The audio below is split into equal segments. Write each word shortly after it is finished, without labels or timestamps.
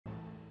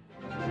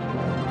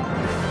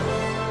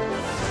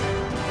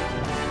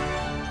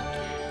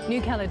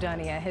New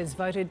Caledonia has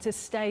voted to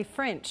stay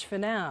French for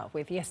now,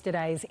 with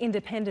yesterday's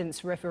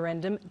independence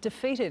referendum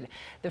defeated.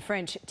 The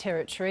French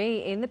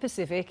territory in the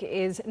Pacific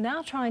is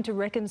now trying to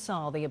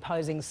reconcile the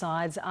opposing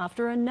sides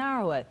after a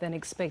narrower than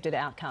expected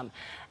outcome.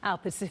 Our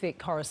Pacific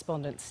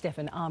correspondent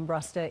Stefan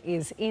Armbruster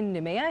is in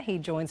Noumea. He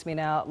joins me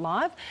now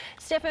live.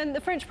 Stefan,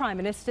 the French Prime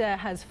Minister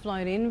has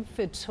flown in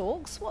for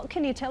talks. What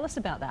can you tell us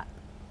about that?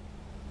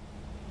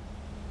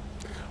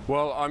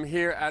 Well, I'm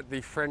here at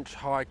the French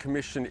High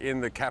Commission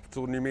in the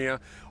capital, Noumea.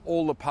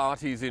 All the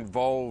parties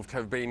involved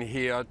have been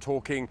here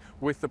talking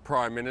with the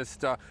Prime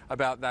Minister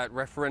about that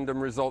referendum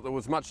result that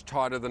was much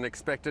tighter than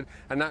expected,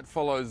 and that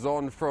follows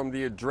on from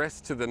the address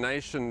to the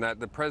nation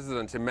that the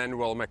President,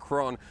 Emmanuel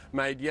Macron,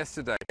 made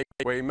yesterday.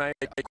 We made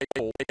a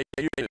call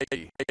for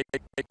unity.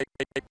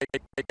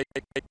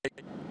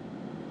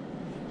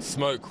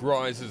 Smoke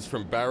rises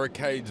from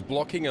barricades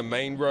blocking a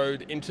main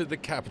road into the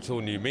capital,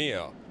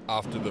 Noumea,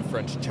 after the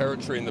French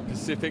territory in the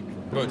Pacific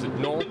voted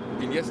no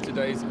in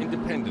yesterday's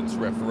independence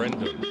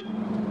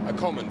referendum. A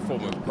common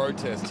form of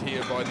protest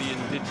here by the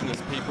indigenous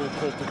people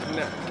called the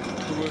Kanak,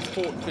 who have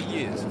fought for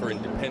years for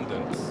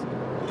independence.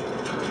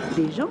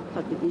 Des gens,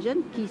 pas que des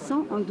jeunes, qui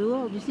sont en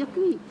dehors du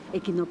circuit et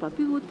qui n'ont pas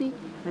pu voter,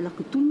 alors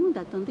que tout le monde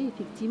attendait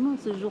effectivement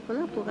ce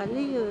jour-là pour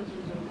aller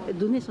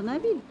donner son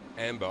avis.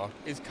 Amber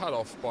is cut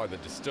off by the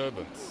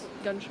disturbance.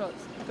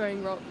 Gunshots,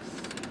 throwing rocks,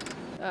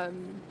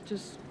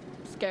 just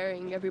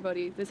scaring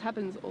everybody. This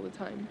happens all the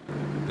time.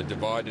 The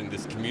divide in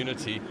this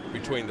community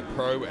between the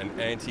pro and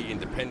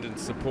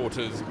anti-independence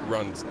supporters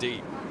runs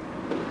deep.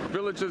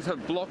 Villagers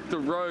have blocked the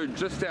road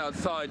just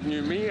outside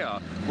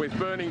Noumea with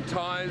burning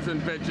tyres and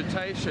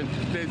vegetation.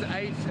 There's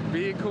 8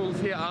 vehicles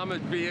here,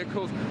 armoured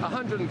vehicles,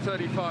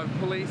 135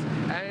 police,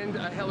 and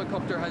a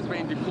helicopter has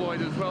been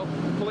deployed as well.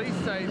 Police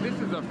say this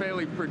is a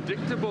fairly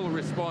predictable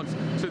response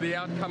to the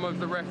outcome of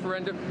the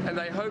referendum, and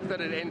they hope that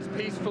it ends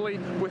peacefully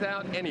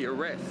without any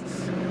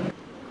arrests.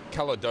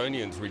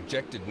 Caledonians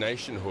rejected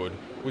nationhood,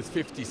 with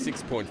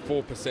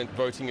 56.4%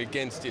 voting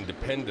against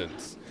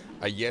independence.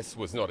 A yes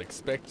was not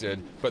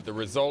expected, but the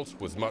result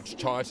was much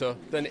tighter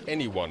than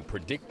anyone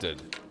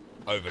predicted.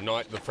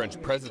 Overnight, the French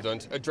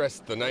president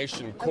addressed the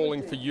nation,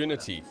 calling for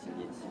unity.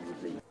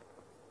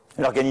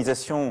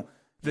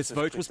 This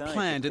vote was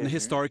planned in the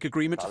historic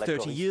agreement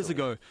 30 years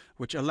ago,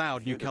 which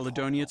allowed New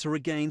Caledonia to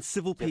regain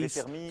civil peace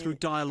through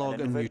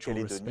dialogue and mutual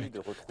respect.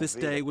 This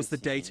day was the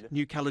date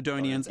New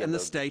Caledonians and the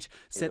state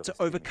set to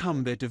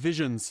overcome their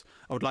divisions.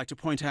 I would like to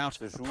point out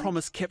a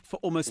promise kept for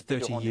almost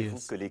 30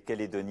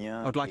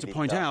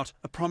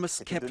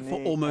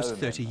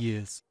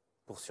 years.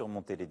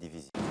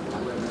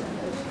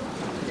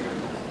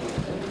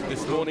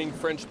 This morning,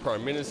 French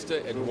Prime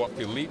Minister Edouard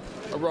Philippe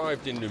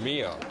arrived in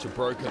Noumea to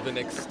broker the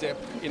next step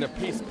in a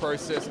peace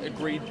process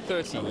agreed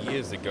 30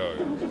 years ago.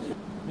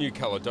 New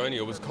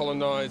Caledonia was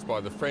colonised by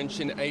the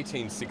French in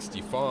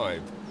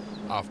 1865.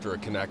 After a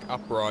Kanak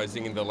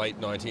uprising in the late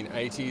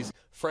 1980s,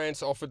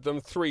 France offered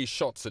them 3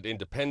 shots at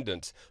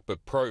independence,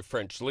 but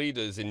pro-French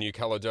leaders in New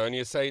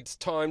Caledonia say it's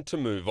time to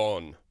move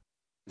on.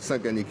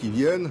 5 années qui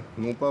viennent,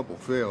 non pas pour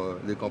faire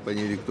des campagnes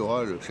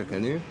électorales chaque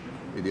année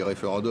et des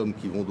référendums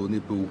qui vont donner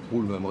peu ou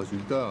prou le même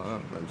résultat,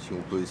 même si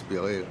on peut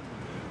espérer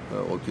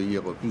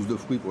recueillir plus de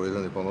fruits pour les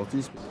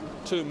indépendantistes.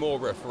 2 more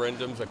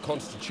referendums are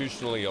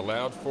constitutionally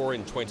allowed for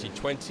in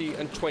 2020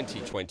 and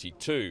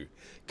 2022.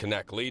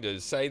 Kanak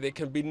leaders say there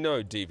can be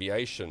no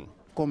deviation.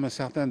 Comme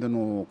certains de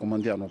nos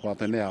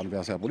partenaires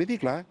adversaires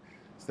politiques là,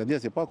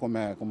 c'est-à-dire c'est pas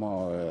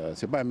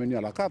un menu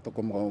à la carte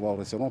comme on va au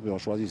restaurant puis on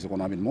choisit ce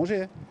qu'on a envie de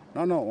manger.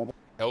 Non.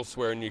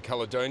 Elsewhere in New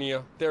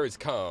Caledonia, there is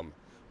calm.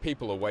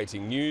 People are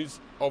waiting news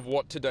of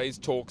what today's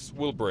talks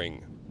will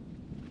bring.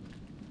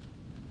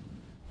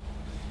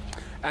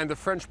 And the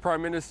French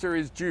Prime Minister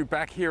is due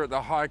back here at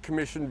the High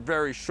Commission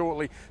very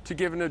shortly to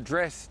give an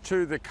address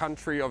to the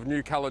country of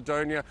New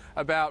Caledonia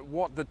about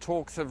what the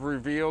talks have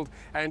revealed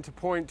and to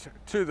point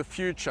to the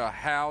future,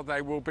 how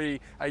they will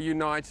be a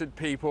united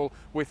people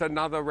with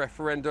another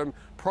referendum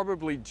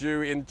probably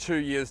due in 2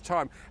 years'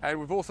 time. And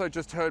we've also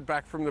just heard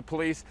back from the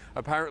police.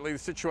 Apparently the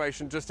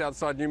situation just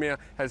outside Noumea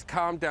has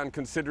calmed down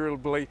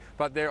considerably,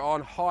 but they're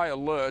on high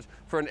alert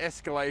for an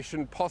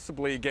escalation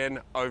possibly again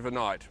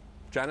overnight.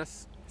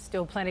 Janice?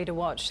 Still plenty to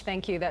watch.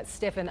 Thank you. That's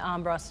Stefan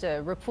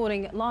Armbruster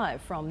reporting live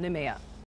from Noumea.